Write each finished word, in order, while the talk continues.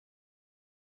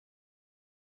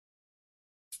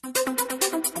Let's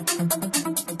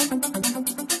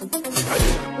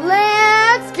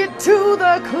get to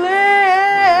the clip.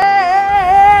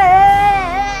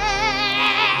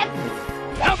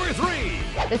 Number 3.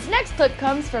 This next clip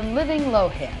comes from Living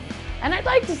Lohan. And I'd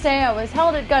like to say I was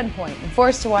held at gunpoint and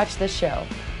forced to watch this show.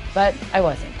 But I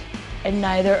wasn't. And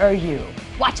neither are you.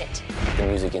 Watch it. The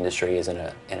music industry is in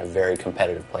a very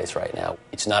competitive place right now.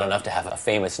 It's not enough to have a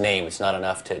famous name. It's not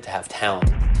enough to have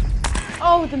talent.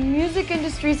 Oh, the music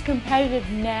industry's competitive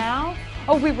now?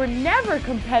 Oh, we were never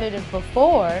competitive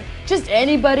before. Just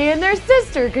anybody and their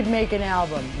sister could make an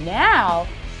album. Now,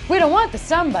 we don't want the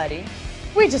somebody.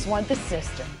 We just want the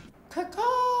sister. Sarah!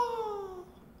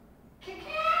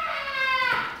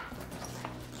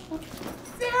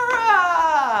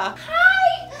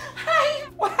 Hi! Hi!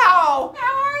 Wow!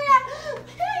 How are you?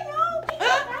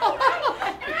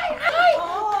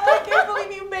 Oh, I can't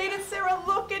believe you made it, Sarah.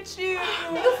 Look at you.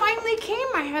 You finally came.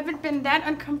 I haven't been that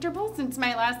uncomfortable since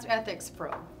my last ethics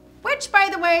probe. Which, by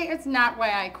the way, is not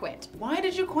why I quit. Why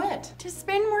did you quit? To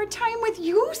spend more time with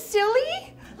you,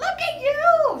 silly? Look at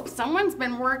you! Someone's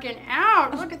been working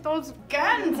out. Look at those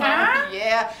guns, huh?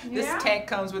 Yeah, this tank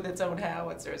comes with its own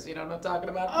howitzers. You know what I'm talking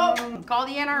about? Oh, call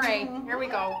the NRA. Here we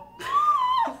go.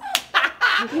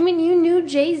 You mean you knew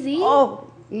Jay-Z? Oh,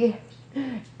 yeah.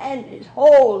 And his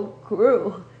whole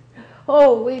crew.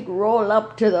 Oh, we'd roll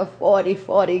up to the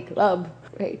 40-40 club.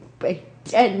 Great big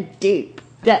 10 deep.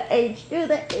 The H to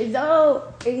the is O,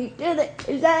 E to the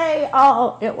is A.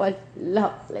 Oh, it was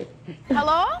lovely.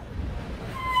 Hello?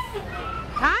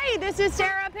 Hi, this is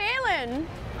Sarah Palin.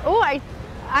 Oh,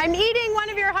 I'm eating one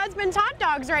of your husband's hot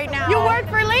dogs right now. You work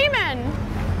for Lehman.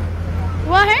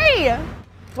 Well, hey.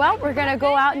 Well, we're gonna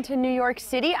go out into New York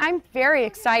City. I'm very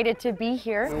excited to be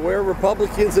here. We're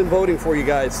Republicans and voting for you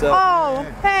guys, so. Oh,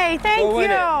 hey, thank you.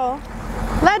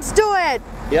 Let's do it.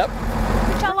 Yep.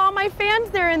 Tell all my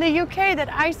fans there in the UK that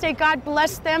I say God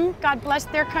bless them, God bless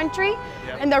their country,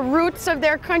 and the roots of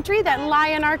their country that lie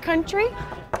in our country.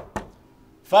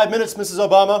 5 minutes, Mrs.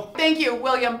 Obama. Thank you,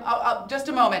 William. Just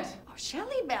a moment. Oh,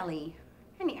 Shelly Belly.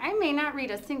 Honey, I may not read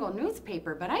a single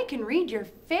newspaper, but I can read your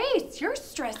face. You're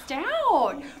stressed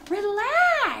out.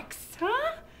 Relax,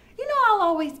 huh? You know I'll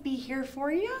always be here for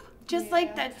you. Just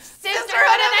like the Sisterhood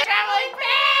of the Traveling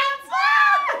Pants.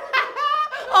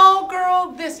 Oh,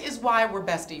 girl, this is why we're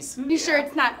besties. You sure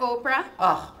it's not Oprah?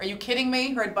 Oh, are you kidding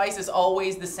me? Her advice is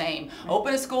always the same.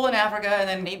 Open a school in Africa and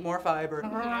then eat more fiber.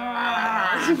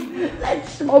 Let's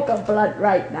smoke a blunt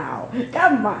right now.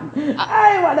 Come on.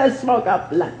 I want to smoke a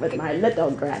blunt with my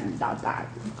little granddaughter.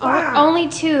 Only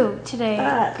 2 today,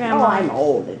 Grandma. Oh, I'm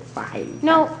old and fine.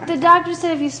 No, the doctor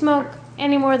said if you smoke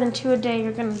any more than 2 a day,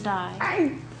 you're gonna die.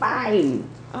 I'm fine.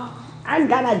 Oh. I'm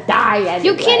gonna die anyway.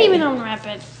 You can't even unwrap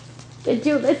it. Did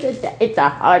you listen to It's a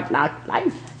Hard Knock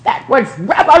Life? That was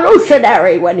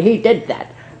revolutionary when he did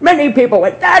that. Many people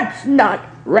went, that's not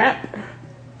rap,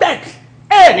 that's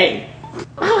Annie.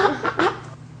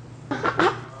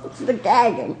 It's the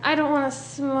gagging. I don't want to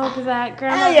smoke that,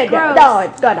 Grandma. There you go. Gross. No,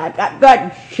 it's good. I've got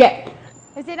good shit.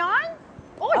 Is it on?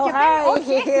 Oh, hi.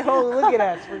 Oh, look at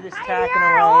us. We're just talking away.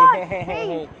 Oh,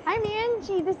 hey, I'm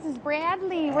Angie. This is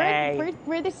Bradley.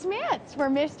 We're the Smiths. We're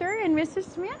Mr. and Mrs.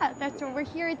 Smith. That's what we're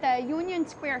here at the Union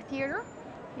Square Theater.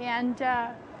 And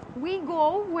we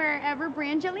go wherever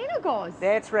Brangelina goes.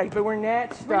 That's right, but we're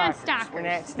not stalkers. We're not stalkers. We're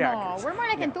not stalkers. No, we're more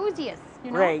like enthusiasts,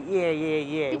 you know? Right,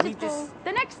 yeah. We just go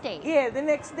the next day. Yeah, the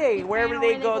next day. Wherever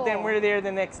they go, then we're there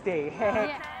the next day.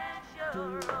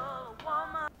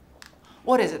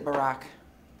 What is it, Barack?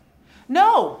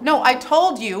 No, I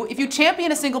told you, if you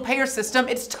champion a single-payer system,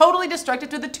 it's totally destructive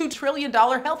to the $2 trillion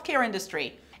healthcare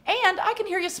industry. And I can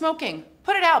hear you smoking.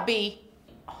 Put it out, B.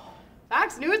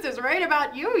 Fox News is right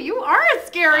about you. You are a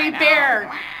scary bear.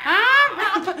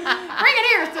 Huh? Bring it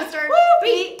here, sister.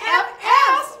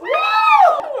 BFFs. Woo!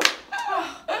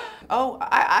 Oh,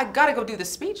 I gotta go do the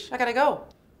speech. I gotta go.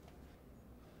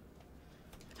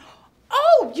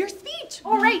 Oh, your speech.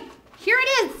 All right. Here it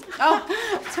is. Oh,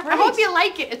 I hope you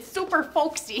like it. It's super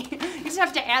folksy. You just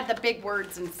have to add the big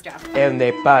words and stuff. Elle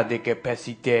n'est pas de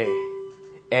capacité.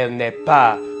 Elle n'est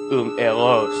pas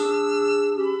heureuse.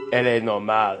 Elle est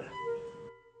normale.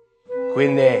 Qui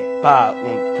n'est pas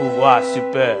un pouvoir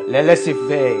super. Le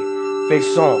laisser-faire,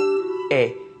 faisons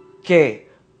et que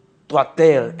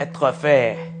doit-elle être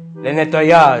fait? Le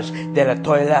nettoyage de la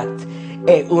toilette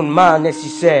est un mal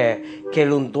nécessaire que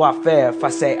l'on doit faire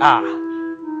face à.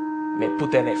 Mais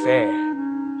peut-elle le faire?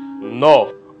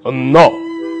 Non, non.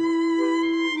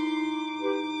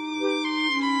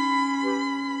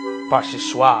 Pas ce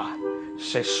soir,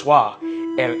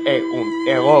 elle est une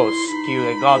heureuse qui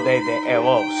regarde des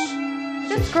héros.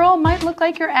 This girl might look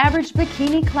like your average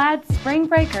bikini-clad spring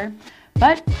breaker,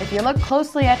 but if you look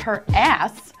closely at her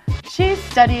ass, she's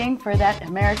studying for that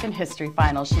American history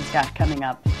final she's got coming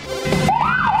up.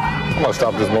 I'm gonna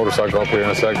stop this motorcycle up here in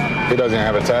a sec. He doesn't even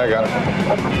have a tag on it.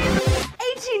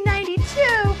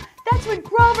 1892, that's when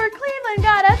Grover Cleveland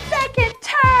got a second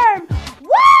term.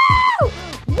 Woo!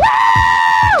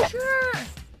 Woo! Sure.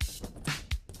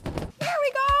 Here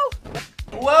we go.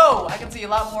 Whoa, I can see a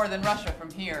lot more than Russia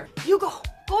from here. You go.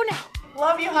 Go now.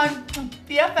 Love you, hun.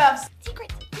 BFFs.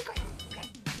 Secret.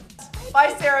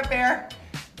 Bye, Sarah Bear.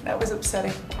 That was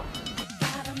upsetting.